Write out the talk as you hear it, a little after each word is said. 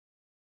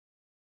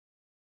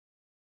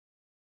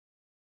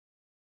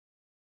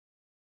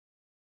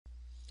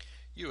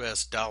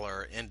US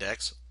dollar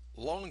index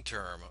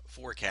long-term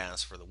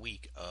forecast for the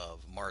week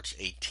of March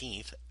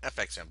 18th,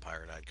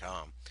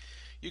 fxempire.com.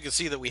 You can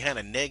see that we had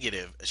a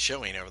negative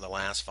showing over the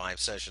last 5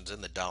 sessions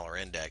in the dollar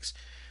index,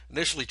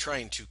 initially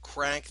trying to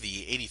crack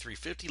the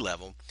 83.50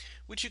 level,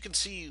 which you can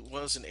see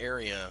was an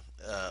area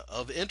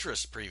of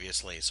interest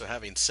previously. So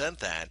having said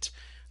that,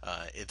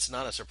 it's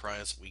not a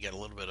surprise we get a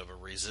little bit of a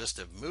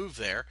resistive move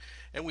there,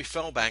 and we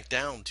fell back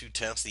down to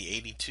test the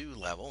 82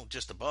 level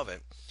just above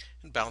it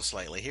and bounced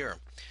slightly here.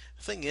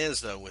 The thing is,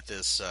 though, with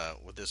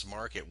this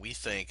market, we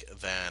think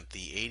that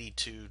the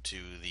 82 to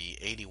the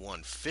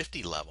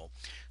 81.50 level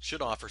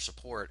should offer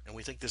support, and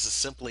we think this is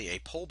simply a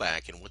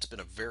pullback in what's been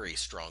a very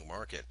strong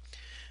market.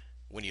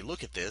 When you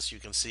look at this, you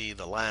can see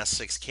the last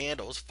 6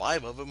 candles,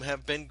 5 of them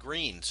have been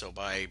green. So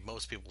by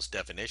most people's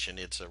definition,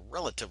 it's a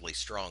relatively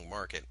strong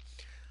market.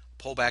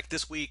 Pullback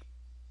this week,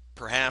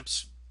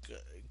 perhaps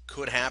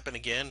could happen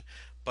again,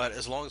 but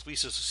as long as we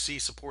see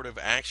supportive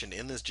action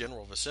in this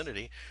general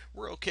vicinity,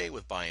 we're okay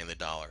with buying the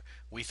dollar.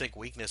 We think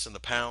weakness in the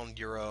pound,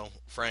 euro,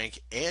 franc,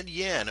 and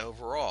yen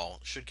overall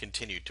should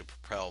continue to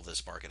propel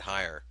this market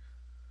higher.